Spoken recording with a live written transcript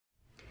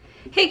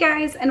Hey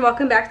guys, and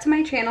welcome back to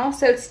my channel.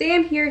 So today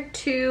I'm here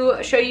to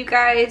show you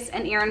guys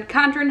an Erin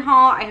Condren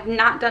haul. I have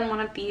not done one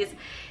of these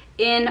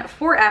in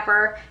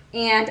forever,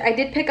 and I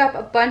did pick up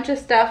a bunch of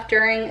stuff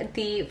during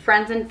the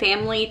Friends and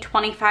Family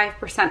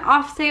 25%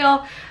 off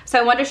sale. So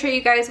I wanted to show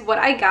you guys what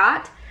I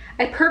got.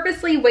 I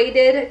purposely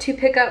waited to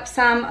pick up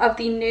some of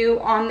the new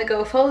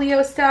on-the-go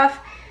Folio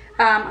stuff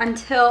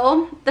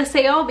until the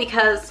sale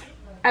because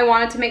I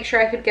wanted to make sure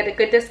I could get a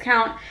good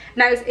discount,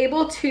 and I was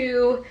able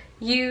to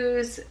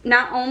use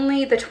not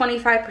only the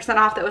 25%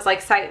 off that was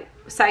like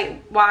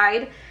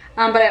site-wide,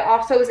 but I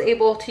also was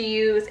able to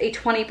use a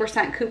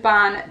 20%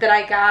 coupon that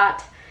I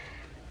got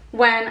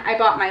when I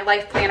bought my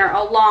life planner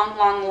a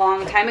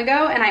long time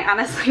ago, and I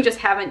honestly just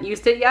haven't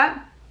used it yet.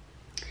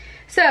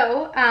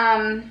 So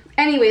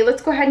anyway,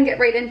 let's go ahead and get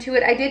right into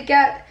it. I did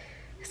get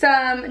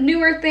some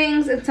newer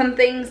things and some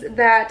things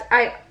that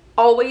I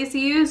always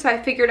use, so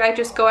I figured I'd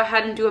just go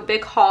ahead and do a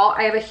big haul.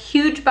 I have a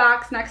huge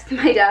box next to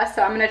my desk,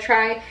 so I'm gonna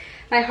try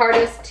my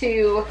hardest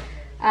to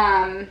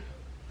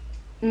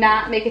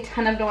not make a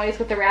ton of noise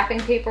with the wrapping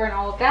paper and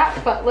all of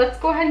that, but let's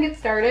go ahead and get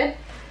started.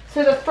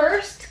 So the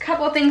first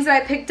couple of things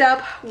that I picked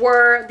up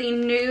were the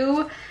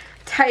new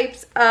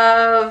types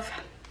of,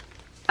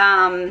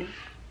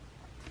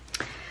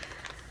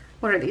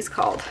 what are these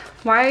called?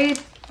 Why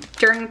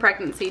during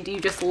pregnancy do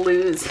you just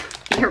lose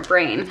your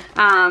brain?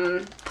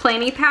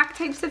 Planny pack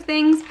types of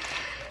things.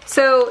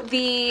 So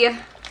the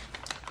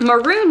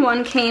maroon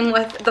one came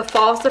with the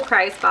fall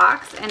surprise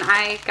box, and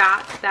I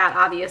got that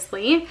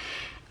obviously,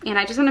 and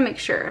I just want to make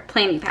sure.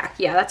 Planny pack,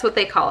 yeah, that's what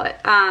they call it.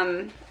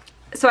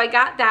 So I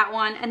got that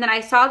one, and then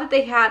I saw that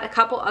they had a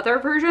couple other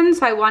versions,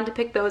 so I wanted to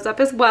pick those up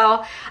as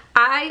well.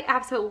 I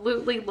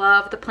absolutely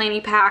love the planny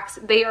packs.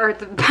 They are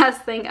the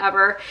best thing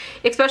ever,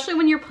 especially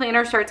when your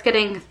planner starts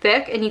getting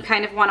thick and you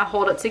kind of want to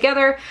hold it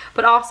together,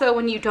 but also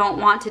when you don't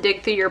want to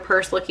dig through your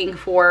purse looking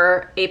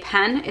for a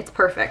pen, it's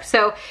perfect.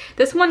 So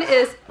this one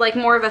is like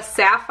more of a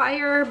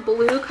sapphire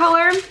blue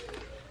color.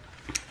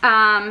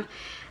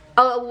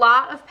 A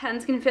lot of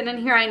pens can fit in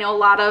here. I know a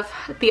lot of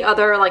the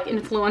other like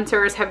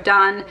influencers have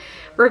done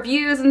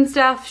reviews and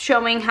stuff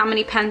showing how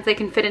many pens they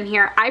can fit in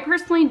here. I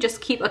personally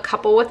just keep a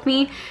couple with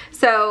me,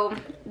 so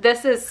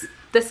this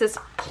is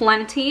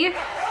plenty.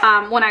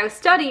 When I was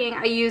studying,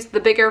 I used the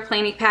bigger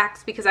planny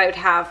packs because I would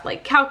have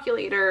like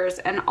calculators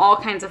and all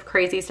kinds of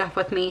crazy stuff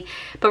with me,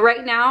 but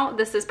right now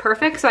this is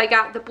perfect. So I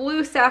got the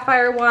blue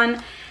sapphire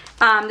one.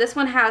 This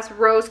one has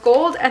rose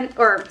gold and,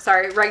 or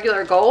sorry,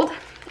 regular gold.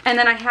 And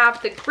then I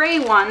have the gray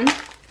one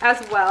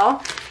as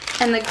well,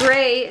 and the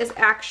gray is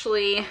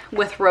actually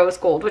with rose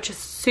gold, which is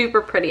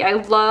super pretty. I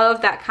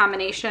love that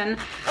combination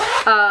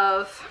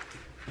of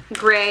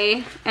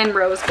gray and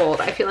rose gold.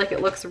 I feel like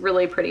it looks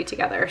really pretty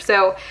together.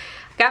 So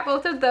got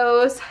both of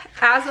those.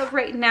 As of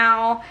right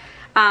now,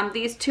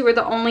 these two are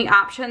the only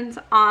options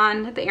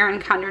on the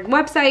Erin Condren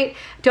website.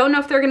 Don't know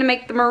if they're gonna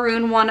make the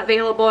maroon one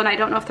available, and I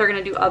don't know if they're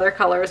gonna do other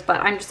colors, but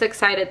I'm just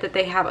excited that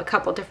they have a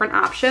couple different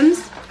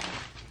options.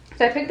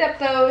 So I picked up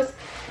those.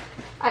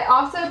 I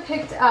also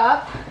picked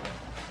up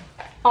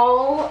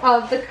all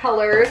of the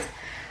colors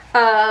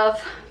of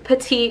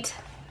petite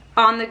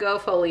on-the-go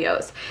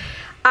folios.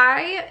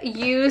 I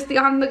use the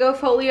on-the-go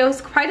folios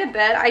quite a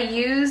bit. I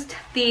used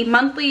the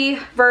monthly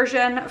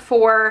version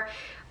for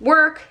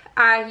work.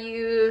 I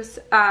use,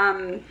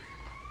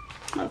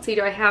 let's see,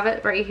 do I have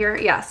it right here?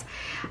 Yes.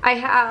 I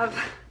have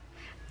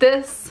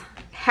this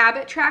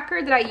habit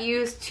tracker that I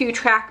use to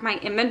track my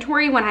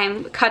inventory when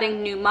I'm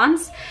cutting new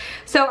months.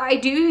 So I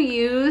do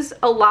use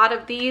a lot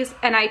of these,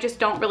 and I just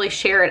don't really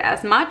share it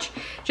as much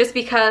just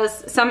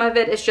because some of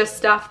it is just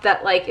stuff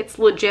that like it's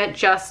legit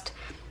just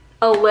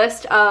a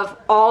list of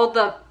all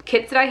the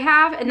kits that I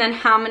have, and then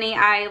how many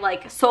I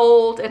like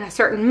sold in a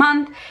certain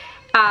month,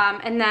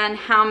 and then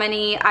how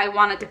many I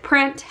wanted to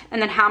print,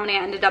 and then how many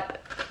I ended up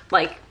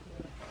like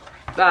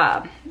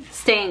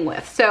staying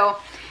with. So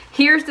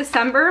here's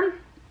December.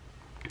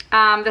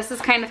 This is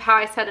kind of how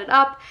I set it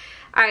up.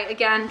 I,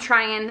 again,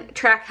 try and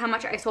track how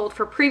much I sold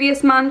for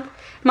previous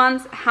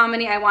months, how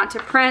many I want to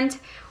print,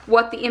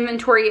 what the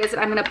inventory is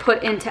that I'm going to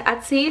put into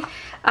Etsy.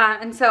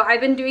 And so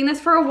I've been doing this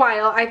for a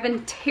while. I've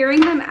been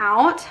tearing them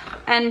out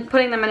and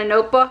putting them in a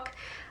notebook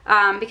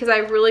because I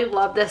really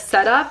love this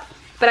setup.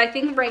 But I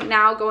think right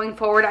now, going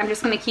forward, I'm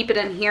just going to keep it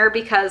in here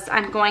because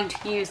I'm going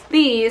to use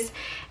these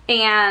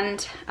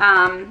and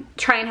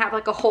try and have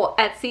like a whole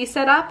Etsy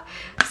setup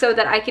so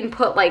that I can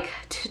put like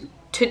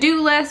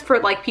to-do list for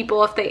like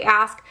people if they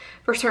ask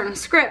for certain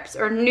scripts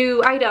or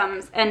new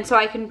items, and so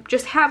I can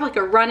just have like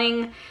a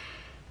running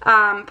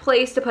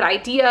place to put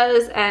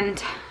ideas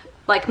and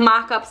like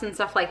mock-ups and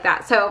stuff like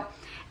that. So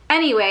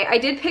anyway, I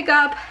did pick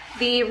up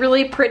the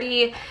really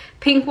pretty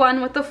pink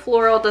one with the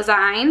floral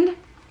design.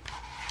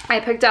 I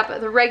picked up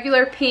the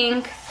regular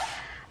pink.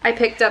 I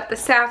picked up the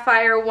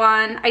sapphire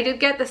one. I did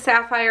get the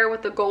sapphire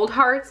with the gold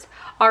hearts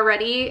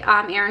already.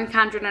 Erin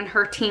Condren and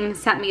her team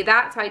sent me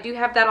that, so I do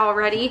have that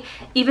already,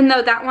 even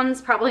though that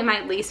one's probably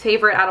my least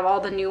favorite out of all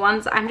the new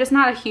ones. I'm just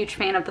not a huge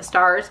fan of the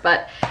stars,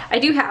 but I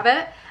do have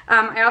it.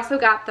 I also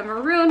got the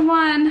maroon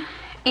one,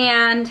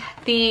 and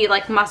the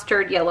like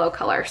mustard yellow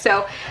color.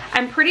 So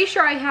I'm pretty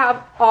sure I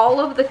have all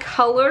of the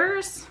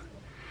colors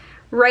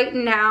right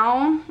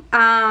now,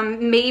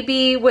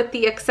 maybe with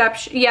the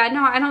exception, yeah,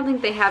 no, I don't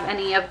think they have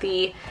any of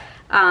the,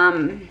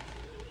 I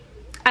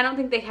don't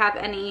think they have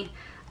any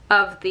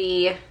of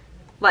the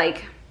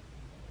like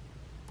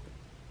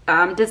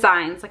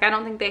designs. Like I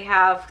don't think they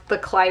have the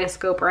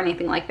kaleidoscope or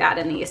anything like that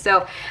in these.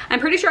 So I'm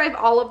pretty sure I have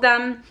all of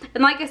them.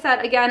 And like I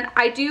said, again,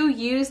 I do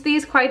use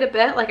these quite a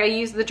bit. Like I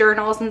use the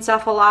journals and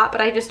stuff a lot, but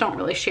I just don't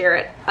really share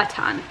it a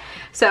ton.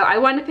 So I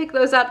wanted to pick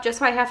those up just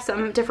so I have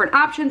some different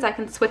options. I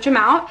can switch them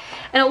out.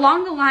 And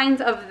along the lines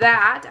of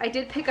that, I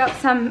did pick up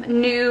some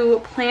new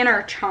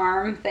planner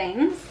charm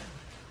things.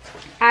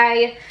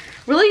 I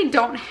really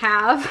don't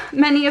have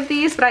many of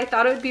these, but I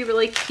thought it would be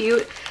really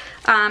cute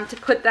to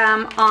put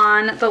them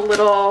on the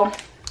little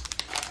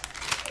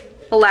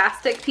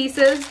elastic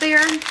pieces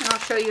there. And I'll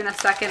show you in a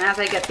second as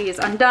I get these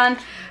undone.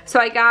 So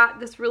I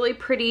got this really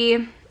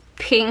pretty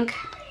pink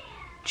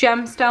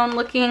gemstone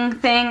looking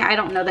thing. I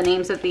don't know the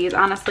names of these,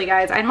 honestly,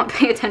 guys. I don't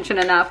pay attention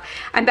enough.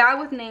 I'm bad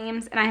with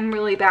names, and I'm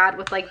really bad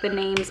with like the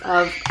names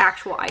of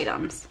actual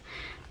items.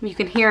 You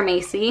can hear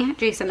Macy.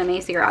 Jason and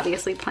Macy are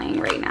obviously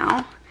playing right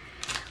now.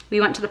 We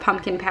went to the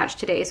pumpkin patch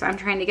today, so I'm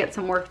trying to get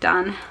some work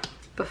done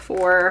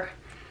before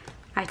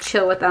I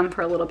chill with them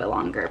for a little bit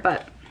longer,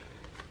 but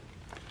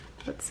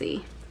let's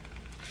see.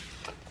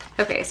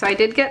 Okay, so I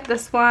did get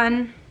this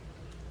one,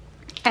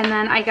 and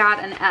then I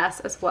got an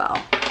S as well.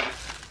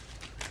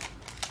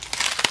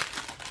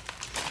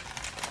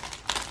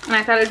 And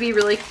I thought it'd be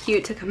really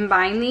cute to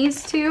combine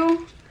these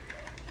two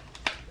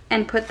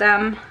and put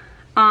them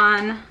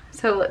on.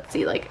 So let's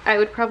see, like I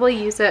would probably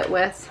use it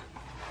with,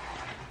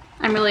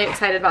 I'm really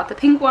excited about the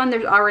pink one.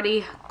 There's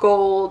already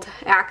gold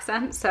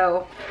accents,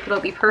 so it'll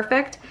be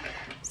perfect.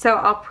 So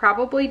I'll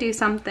probably do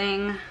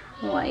something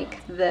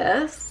like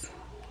this.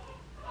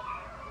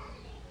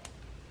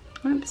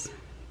 Oops,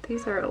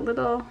 these are a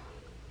little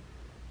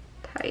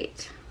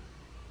tight.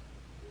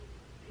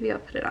 Maybe I'll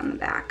put it on the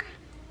back.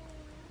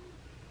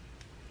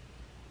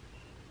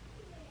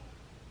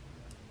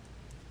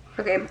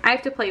 Okay, I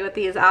have to play with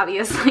these,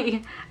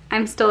 obviously.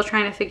 I'm still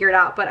trying to figure it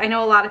out, but I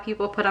know a lot of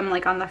people put them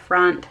like on the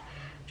front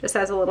just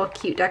as a little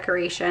cute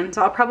decoration.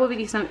 So I'll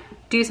probably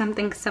do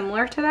something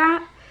similar to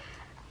that,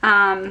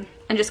 and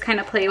just kind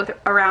of play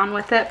around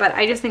with it. But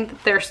I just think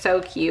that they're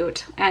so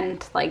cute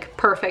and like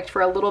perfect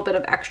for a little bit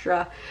of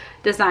extra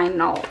design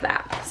and all of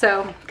that.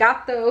 So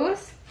got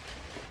those.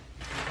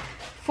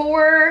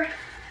 For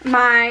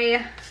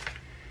my,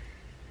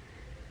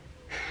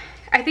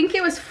 I think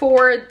it was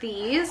for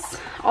these,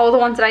 all the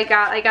ones that I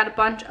got a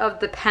bunch of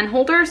the pen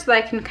holders so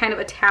that I can kind of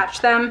attach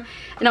them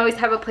and always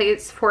have a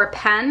place for a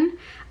pen.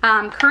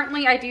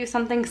 Currently I do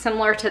something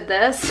similar to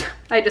this.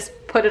 I just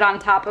put it on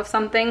top of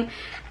something.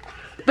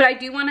 But I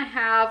do want to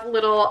have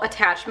little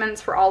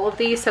attachments for all of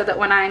these so that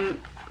when I'm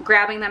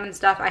grabbing them and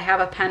stuff, I have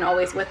a pen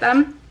always with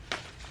them.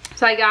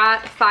 So I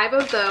got 5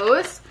 of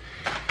those.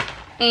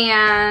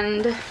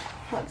 And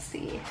let's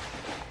see.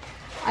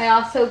 I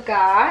also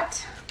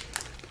got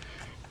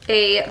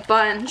a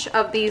bunch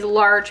of these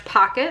large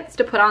pockets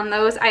to put on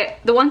those.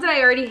 The ones that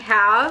I already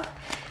have,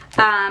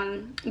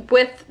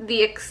 with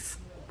the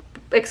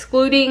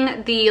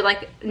excluding the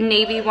like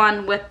navy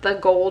one with the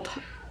gold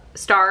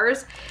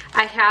stars,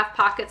 I have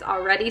pockets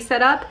already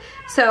set up.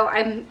 So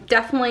I'm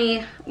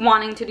definitely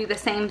wanting to do the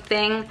same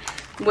thing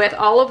with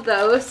all of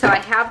those. So I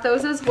have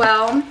those as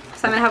well.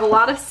 So I'm gonna have a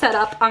lot of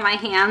setup on my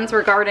hands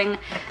regarding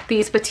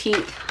these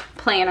petite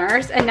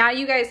planners. And now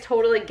you guys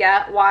totally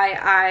get why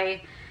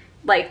I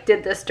like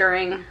did this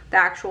during the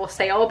actual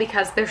sale,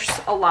 because there's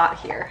a lot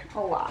here,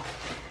 a lot.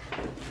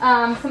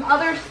 Some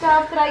other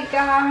stuff that I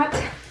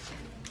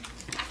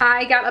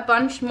got a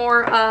bunch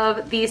more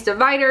of these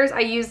dividers.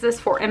 I use this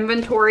for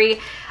inventory.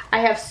 I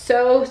have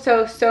so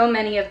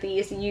many of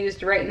these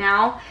used right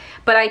now,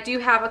 but I do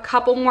have a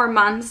couple more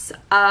months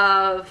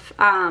of,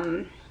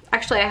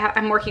 actually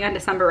I'm working on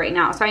December right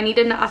now, so I need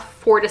enough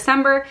for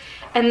December,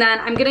 and then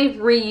I'm gonna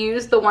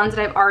reuse the ones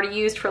that I've already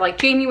used for like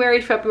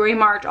January, February,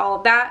 March, all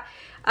of that.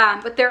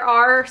 But there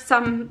are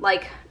some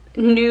like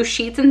new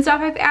sheets and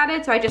stuff I've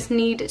added, so I just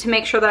need to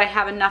make sure that I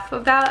have enough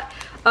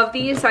of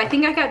these. So I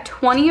think I got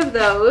 20 of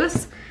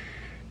those.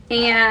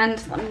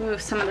 And let me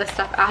move some of this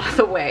stuff out of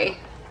the way.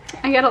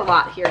 I got a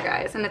lot here,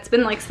 guys, and it's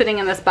been like sitting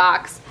in this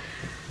box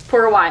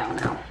for a while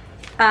now.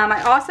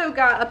 I also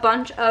got a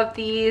bunch of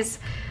these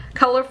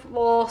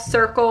colorful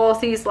circles,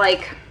 these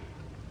like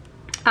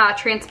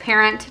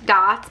transparent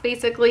dots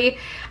basically.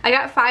 I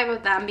got 5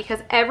 of them because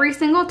every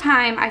single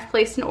time I've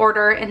placed an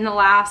order in the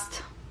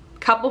last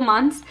couple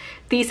months,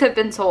 these have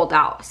been sold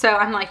out. So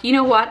I'm like, you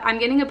know what, I'm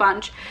getting a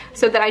bunch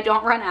so that I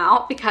don't run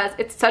out, because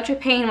it's such a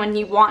pain when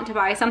you want to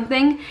buy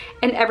something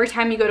and every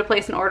time you go to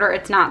place an order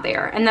it's not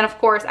there, and then of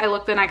course I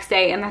look the next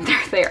day and then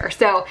they're there.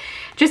 So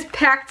just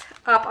packed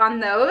up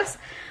on those.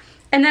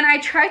 And then I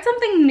tried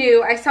something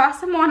new. I saw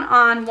someone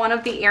on one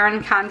of the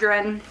Erin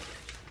Condren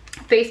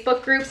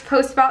Facebook groups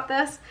post about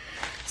this,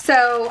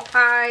 so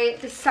I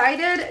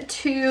decided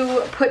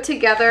to put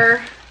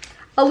together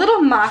a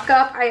little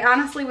mock-up. I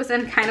honestly was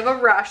in kind of a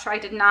rush, so I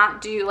did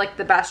not do like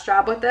the best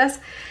job with this,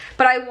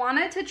 but I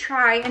wanted to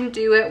try and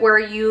do it where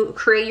you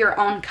create your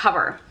own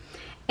cover.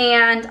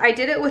 And I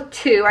did it with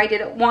two. I did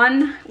it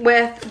one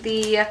with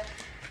the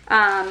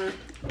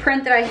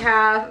print that I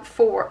have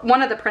for,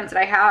 one of the prints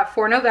that I have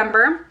for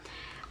November.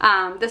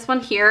 This one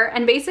here,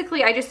 and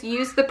basically I just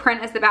used the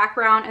print as the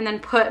background and then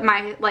put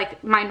my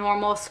my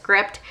normal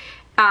script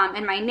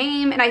and my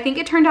name, and I think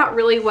it turned out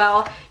really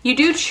well. You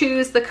do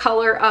choose the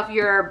color of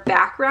your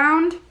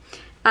background,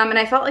 and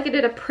I felt like I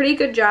did a pretty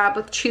good job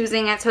with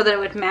choosing it so that it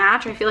would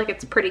match. I feel like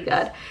it's pretty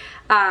good,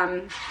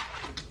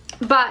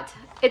 but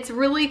it's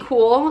really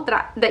cool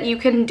that you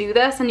can do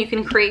this and you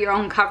can create your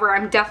own cover.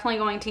 I'm definitely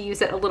going to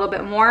use it a little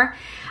bit more.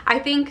 I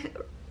think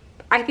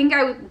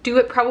I would do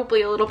it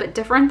probably a little bit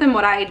different than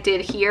what I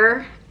did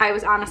here. I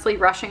was honestly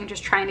rushing,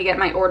 just trying to get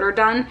my order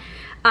done.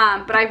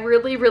 But I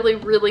really, really,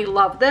 really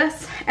love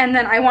this. And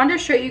then I wanted to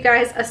show you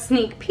guys a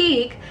sneak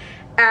peek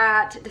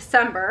at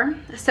December.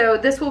 So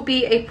this will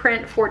be a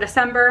print for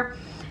December.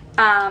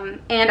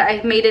 And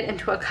I made it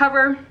into a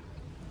cover.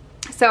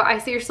 So I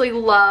seriously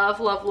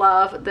love, love,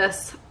 love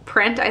this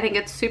print. I think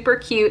it's super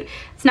cute.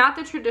 It's not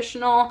the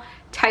traditional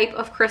type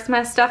of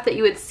Christmas stuff that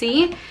you would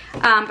see,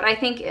 but I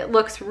think it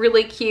looks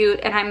really cute,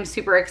 and I'm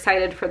super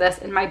excited for this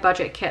in my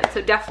budget kit.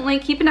 So definitely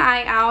keep an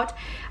eye out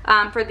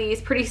for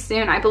these pretty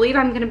soon. I believe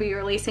I'm going to be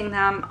releasing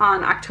them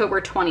on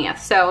October 20th,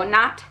 so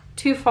not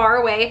too far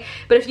away.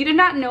 But if you did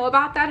not know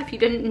about that, if you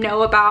didn't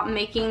know about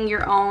making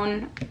your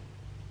own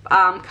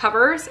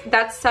covers,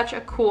 that's such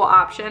a cool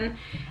option,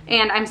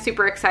 and I'm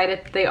super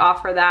excited they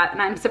offer that,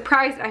 and I'm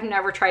surprised I've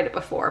never tried it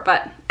before.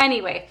 But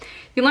anyway,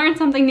 you learn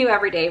something new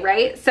every day,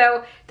 right?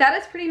 So that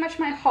is pretty much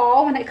my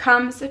haul when it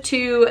comes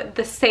to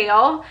the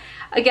sale.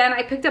 Again,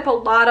 I picked up a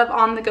lot of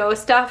on-the-go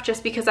stuff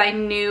just because I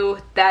knew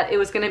that it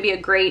was going to be a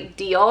great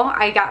deal.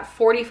 I got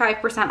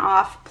 45%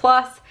 off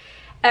plus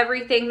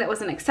everything that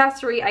was an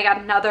accessory. I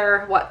got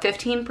another, what,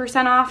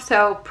 15% off?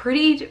 So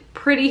pretty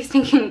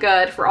stinking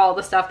good for all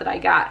the stuff that I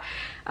got.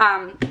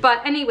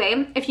 But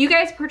anyway, if you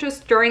guys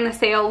purchased during the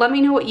sale, let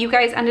me know what you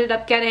guys ended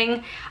up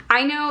getting.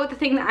 I know the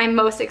thing that I'm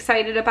most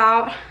excited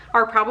about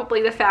are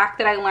probably the fact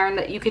that I learned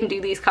that you can do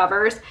these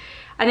covers.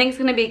 I think it's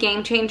going to be a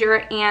game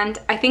changer, and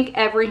I think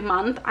every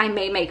month I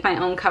may make my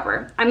own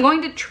cover. I'm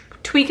going to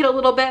tweak it a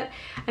little bit.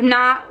 I'm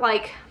not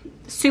like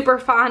super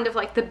fond of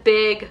like the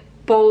big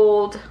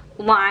bold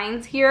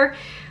lines here.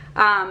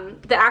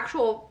 The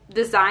actual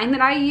design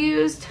that I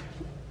used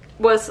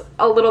was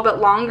a little bit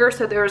longer,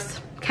 so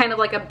there's kind of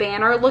like a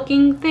banner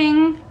looking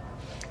thing,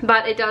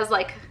 but it does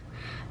like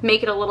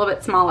make it a little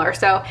bit smaller.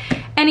 So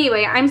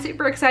anyway, I'm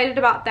super excited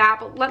about that,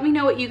 but let me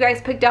know what you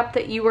guys picked up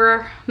that you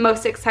were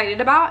most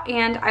excited about,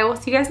 and I will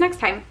see you guys next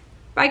time.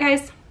 Bye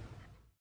guys.